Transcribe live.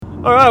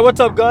Alright, what's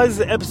up guys?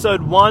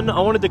 Episode 1. I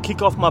wanted to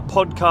kick off my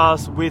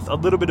podcast with a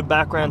little bit of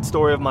background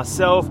story of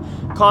myself,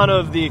 kind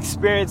of the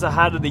experience I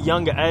had at a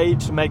younger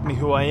age to make me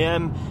who I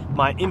am,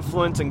 my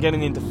influence in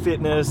getting into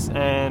fitness,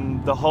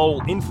 and the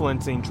whole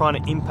influencing,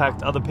 trying to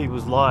impact other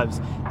people's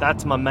lives.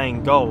 That's my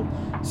main goal.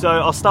 So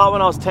I'll start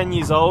when I was 10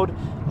 years old.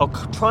 I'll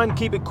try and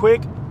keep it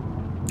quick.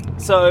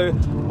 So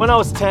when I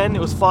was 10, it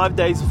was 5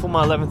 days before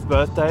my 11th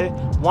birthday,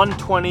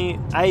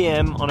 1:20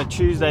 a.m. on a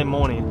Tuesday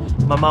morning.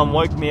 My mum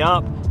woke me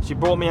up. She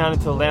brought me out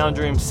into the lounge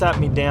room, sat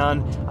me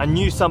down. I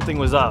knew something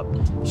was up.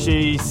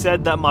 She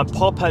said that my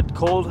pop had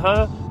called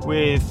her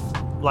with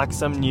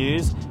some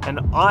news,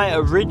 and I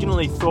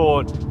originally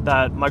thought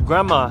that my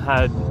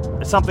grandma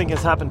something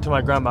has happened to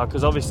my grandma,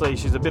 because obviously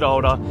she's a bit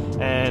older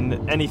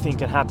and anything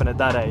can happen at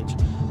that age.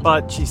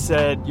 But she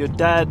said, your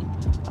dad,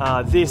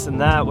 this and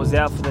that, was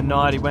out for the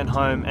night, he went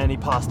home and he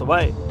passed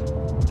away.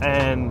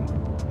 And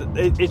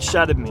it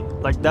shattered me.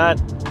 Like, that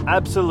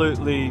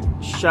absolutely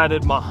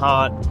shattered my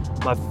heart.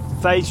 My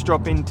face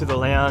dropped into the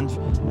lounge,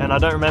 and I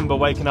don't remember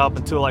waking up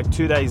until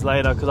 2 days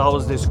later, because I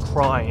was just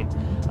crying.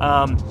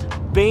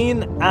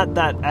 Being at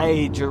that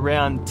age,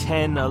 around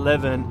 10,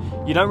 11,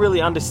 you don't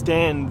really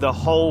understand the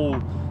whole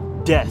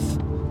death.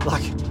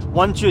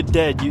 Once you're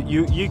dead,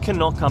 you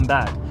cannot come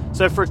back.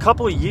 So for a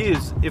couple of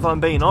years, if I'm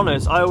being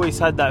honest, I always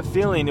had that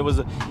feeling.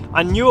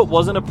 I knew it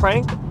wasn't a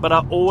prank, but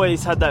I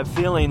always had that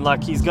feeling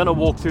like he's going to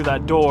walk through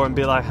that door and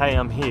be like, hey,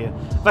 I'm here.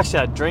 I've actually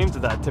had dreams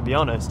of that, to be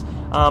honest.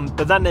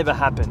 But that never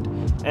happened.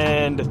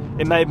 And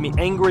it made me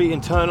angry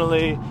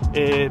internally.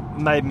 It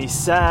made me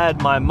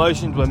sad. My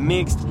emotions were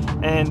mixed.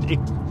 And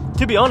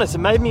to be honest, it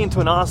made me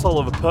into an asshole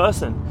of a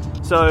person.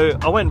 So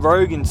I went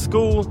rogue in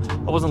school.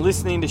 I wasn't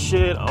listening to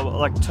shit.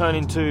 I turned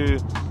into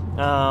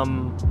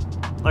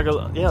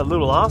a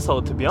little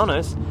asshole, to be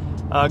honest.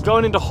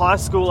 Going into high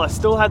school, I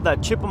still had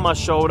that chip on my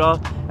shoulder,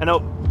 and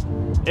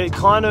it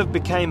kind of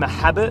became a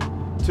habit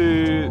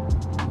to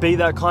be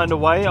that kind of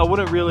way. I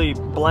wouldn't really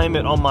blame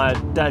it on my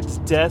dad's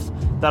death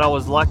that I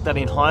was like that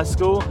in high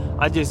school.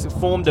 I just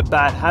formed a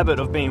bad habit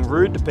of being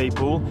rude to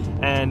people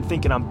and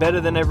thinking I'm better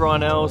than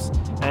everyone else,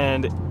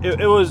 and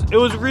it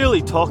was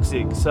really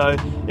toxic. So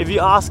if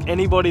you ask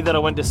anybody that I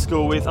went to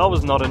school with, I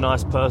was not a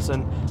nice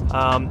person.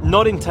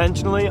 Not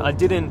intentionally. I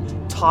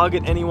didn't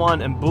target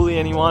anyone and bully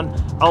anyone.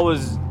 I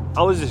was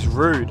just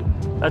rude.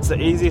 That's the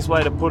easiest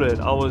way to put it.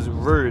 I was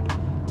rude.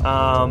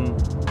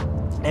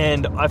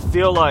 And I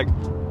feel like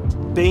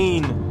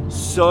being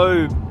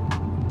so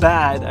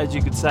bad, as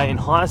you could say, in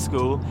high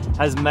school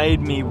has made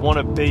me want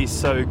to be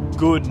so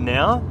good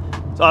now.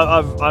 So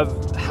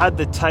I've had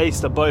the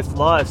taste of both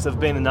lives of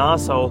being an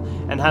asshole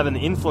and having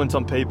the influence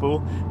on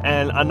people,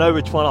 and I know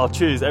which one I'll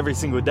choose every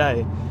single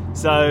day.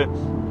 So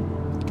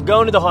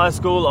going into high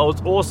school, I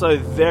was also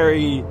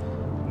very,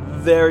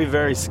 very,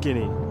 very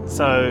skinny.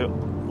 So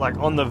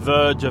on the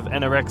verge of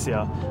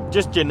anorexia.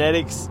 Just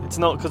genetics. It's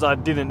not because I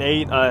didn't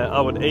eat. I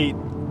would eat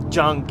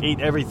junk, eat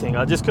everything.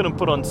 I just couldn't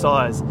put on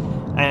size.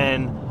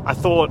 And I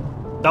thought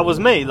that was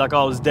me. I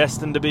was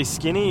destined to be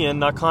skinny,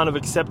 and I kind of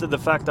accepted the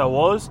fact I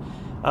was.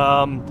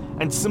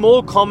 And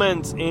small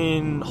comments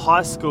in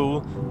high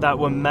school that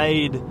were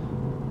made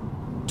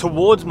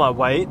towards my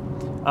weight,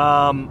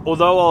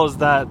 although I was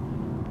that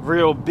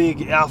real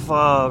big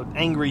alpha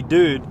angry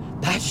dude,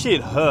 that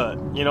shit hurt,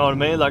 you know what I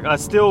mean? I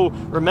still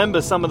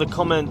remember some of the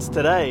comments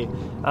today.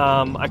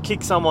 I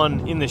kicked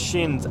someone in the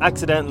shins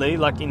accidentally,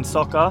 in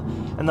soccer,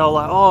 and they were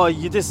like, oh,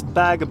 you're this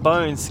bag of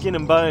bones, skin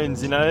and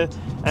bones, you know?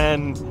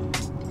 And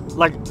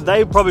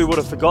they probably would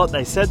have forgot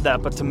they said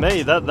that, but to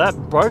me, that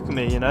broke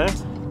me, you know?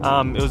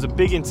 It was a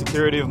big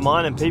insecurity of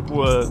mine, and people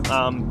were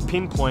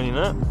pinpointing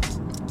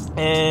it.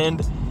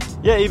 And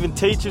yeah, even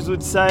teachers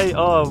would say,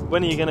 oh,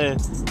 when are you going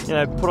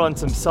to, put on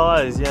some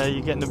size?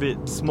 You're getting a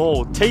bit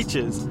small.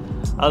 Teachers.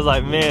 I was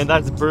like, man,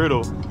 that's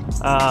brutal.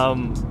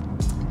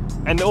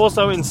 And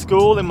also in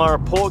school, in my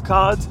report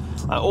cards,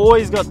 I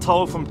always got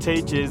told from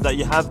teachers that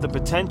you have the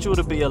potential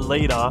to be a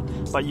leader,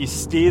 but you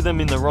steer them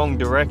in the wrong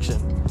direction.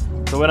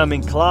 So when I'm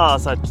in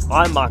class,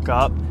 I muck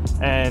up,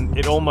 and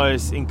it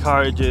almost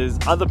encourages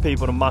other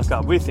people to muck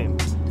up with him.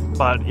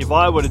 But if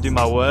I were to do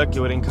my work, it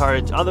would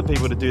encourage other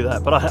people to do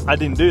that. But I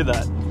didn't do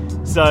that.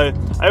 So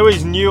I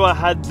always knew I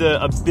had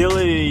the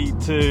ability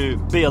to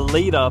be a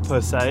leader, per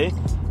se,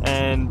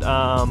 and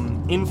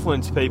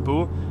influence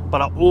people,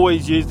 but I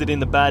always used it in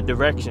the bad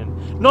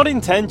direction. Not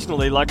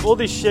intentionally, all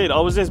this shit, I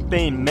was just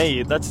being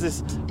me. I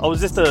was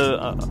just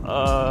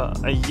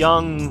a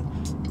young,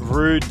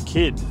 rude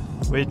kid,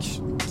 which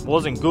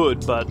wasn't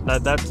good, but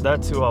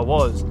that's who I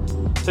was.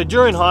 So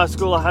during high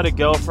school, I had a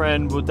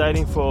girlfriend. We were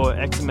dating for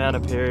X amount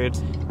of period,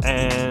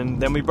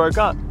 and then we broke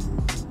up.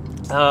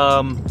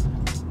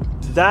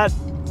 That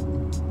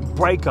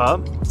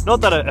breakup,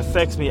 not that it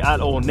affects me at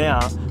all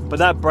now, but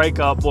that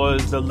breakup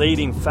was the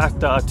leading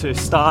factor to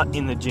start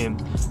in the gym.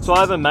 So I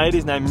have a mate,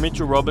 his name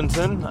Mitchell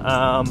Robinson.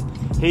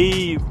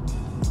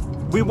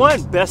 We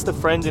weren't best of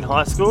friends in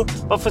high school,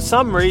 but for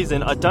some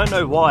reason, I don't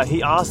know why,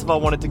 he asked if I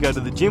wanted to go to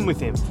the gym with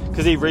him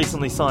because he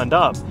recently signed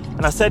up.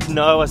 And I said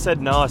no.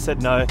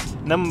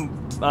 And then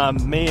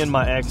me and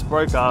my ex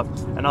broke up,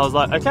 and I was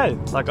like, okay,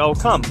 like I'll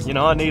come. You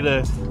know, I need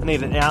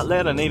an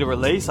outlet. I need a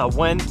release. I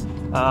went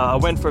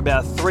for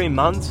about 3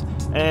 months,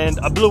 and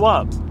I blew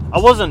up. I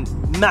wasn't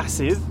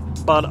massive,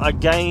 but I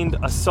gained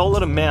a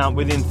solid amount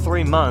within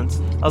 3 months.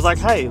 I was like,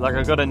 hey, like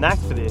I got a knack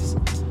for this.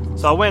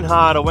 So I went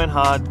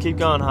hard, keep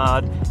going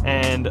hard,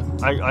 and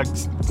I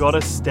got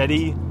a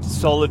steady,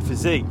 solid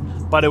physique.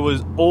 But it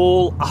was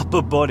all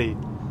upper body.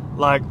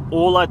 Like,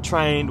 all I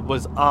trained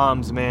was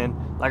arms, man.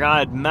 Like, I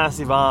had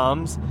massive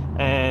arms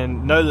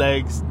and no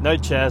legs, no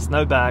chest,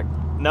 no back,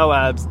 no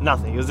abs,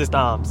 nothing. It was just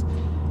arms.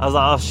 I was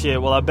like, oh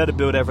shit, well I better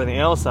build everything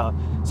else up.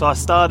 So I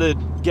started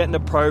getting a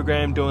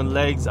program, doing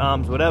legs,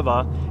 arms,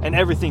 whatever, and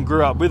everything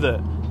grew up with it.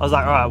 I was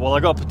like, all right, well I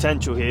got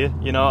potential here.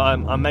 You know,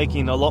 I'm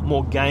making a lot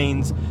more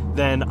gains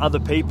than other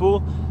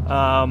people.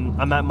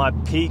 I'm at my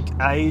peak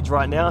age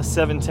right now,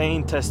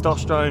 17,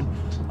 testosterone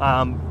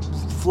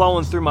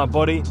flowing through my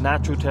body,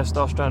 natural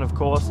testosterone of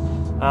course,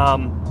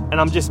 and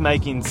I'm just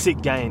making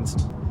sick gains.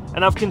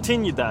 And I've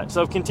continued that.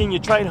 So I've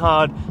continued train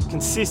hard,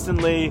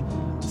 consistently,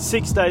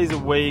 6 days a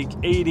week,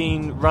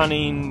 eating,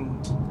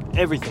 running,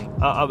 everything.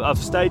 I've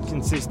stayed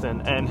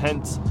consistent, and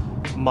hence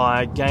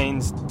my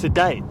gains to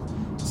date.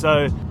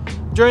 So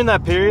during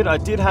that period, I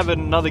did have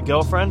another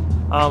girlfriend.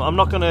 I'm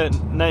not going to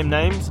name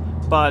names,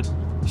 but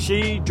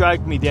she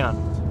dragged me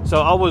down.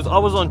 So I was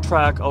on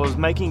track, I was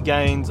making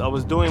gains, I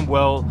was doing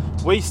well.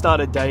 We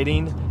started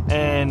dating,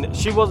 and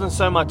she wasn't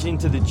so much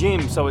into the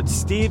gym, so it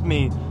steered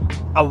me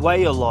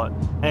away a lot.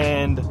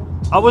 And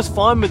I was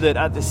fine with it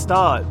at the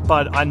start,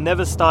 but I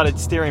never started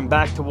steering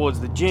back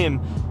towards the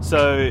gym,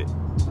 so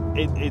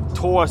it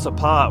tore us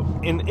apart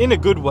in a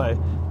good way.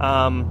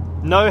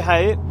 No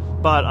hate,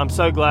 but I'm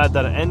so glad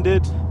that it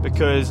ended,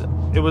 because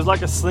it was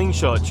like a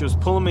slingshot. She was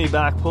pulling me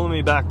back,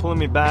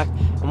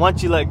 and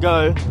once you let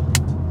go,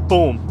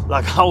 boom,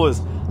 like I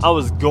was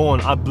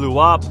gone. I blew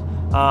up,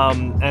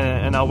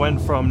 and I went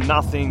from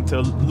nothing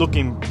to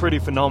looking pretty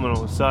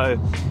phenomenal. So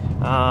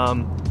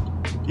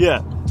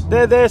yeah,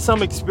 there's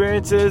some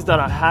experiences that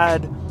I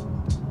had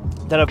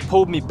that have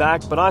pulled me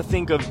back, but I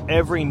think of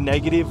every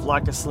negative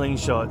like a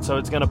slingshot. So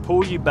it's going to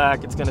pull you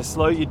back, it's going to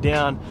slow you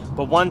down,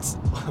 but once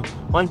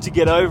you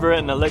get over it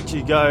and it lets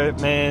you go,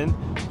 man,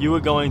 you are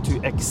going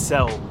to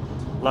excel.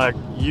 Like,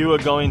 you are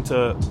going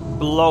to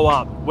blow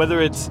up, whether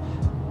it's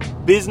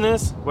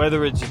business,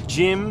 whether it's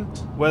gym,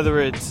 whether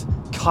it's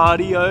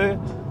cardio,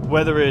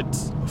 whether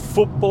it's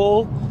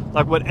football,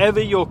 like whatever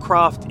your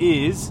craft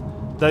is,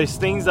 those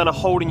things that are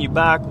holding you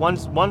back,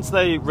 once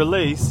they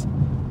release,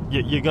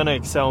 you're gonna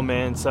excel,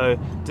 man. So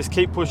just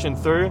keep pushing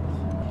through.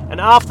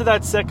 And after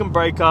that second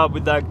breakup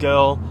with that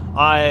girl,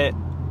 I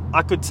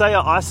could say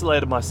I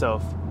isolated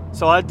myself.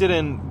 So I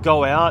didn't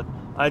go out,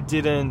 I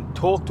didn't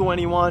talk to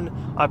anyone.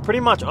 I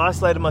pretty much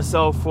isolated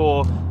myself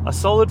for a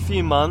solid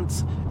few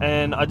months,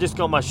 and I just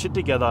got my shit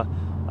together,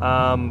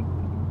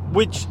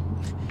 which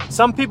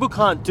some people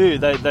can't do.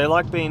 They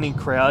like being in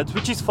crowds,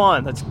 which is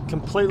fine. That's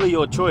completely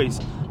your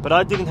choice. But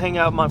I didn't hang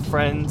out with my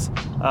friends.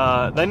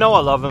 They know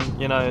I love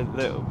them. You know,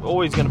 they're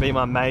always going to be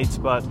my mates,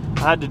 but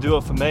I had to do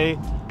it for me.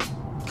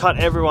 Cut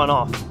everyone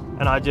off,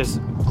 and I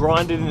just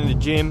grinded in the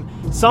gym.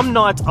 Some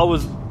nights I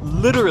was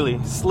literally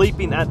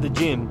sleeping at the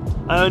gym.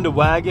 I owned a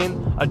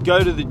wagon. I'd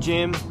go to the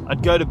gym.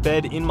 I'd go to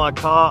bed in my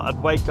car.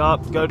 I'd wake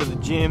up, go to the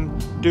gym,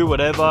 do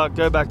whatever,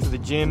 go back to the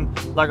gym.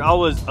 Like, I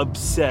was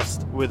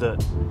obsessed with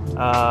it.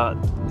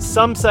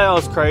 Some say I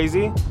was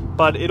crazy,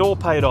 but it all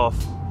paid off.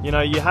 You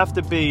know, you have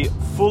to be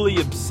fully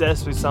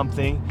obsessed with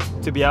something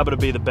to be able to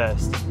be the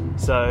best.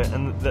 So,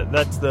 and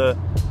that's the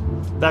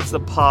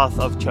path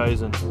I've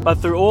chosen. But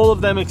through all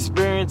of them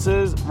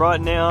experiences,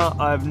 right now,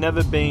 I've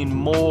never been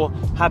more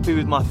happy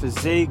with my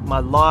physique,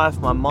 my life,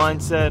 my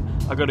mindset.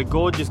 I got a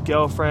gorgeous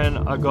girlfriend.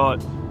 I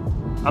got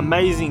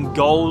amazing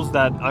goals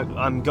that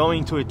I'm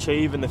going to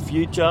achieve in the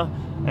future.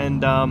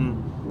 And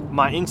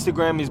my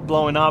Instagram is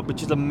blowing up,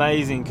 which is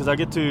amazing, because I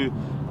get to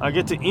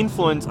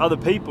influence other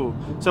people.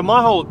 So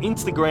my whole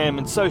Instagram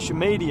and social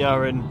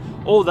media and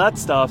all that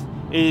stuff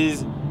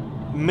is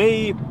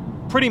me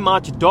pretty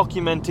much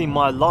documenting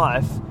my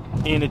life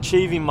in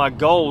achieving my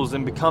goals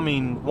and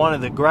becoming one of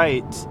the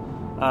greats,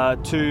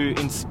 to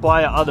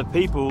inspire other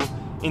people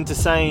into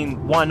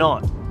saying, why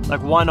not?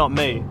 Like, why not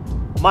me?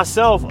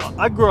 Myself,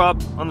 I grew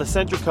up on the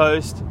Central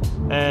Coast,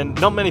 and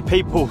not many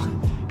people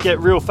get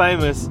real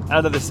famous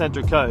out of the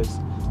Central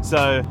Coast.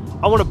 So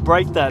I want to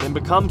break that and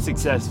become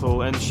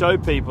successful and show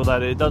people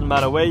that it doesn't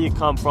matter where you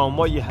come from,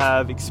 what you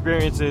have,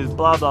 experiences,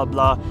 blah, blah,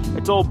 blah.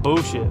 It's all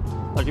bullshit.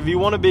 Like, if you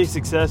want to be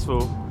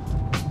successful,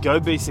 go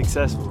be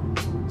successful.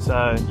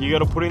 So you got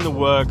to put in the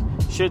work.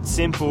 Shit's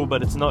simple,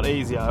 but it's not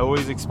easy. I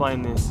always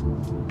explain this.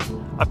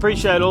 I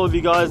appreciate all of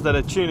you guys that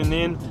are tuning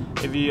in.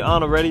 If you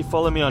aren't already,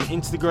 follow me on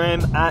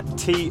Instagram at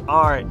TREAYY_Trey.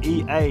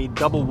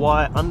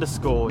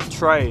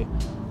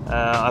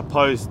 I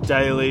post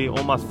daily,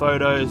 all my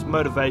photos,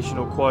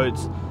 motivational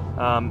quotes,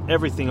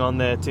 everything on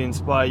there to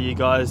inspire you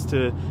guys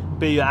to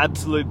be your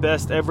absolute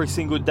best every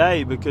single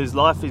day, because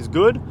life is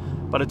good,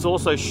 but it's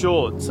also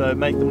short, so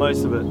make the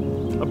most of it.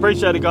 I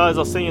appreciate it, guys.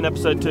 I'll see you in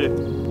episode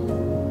 2.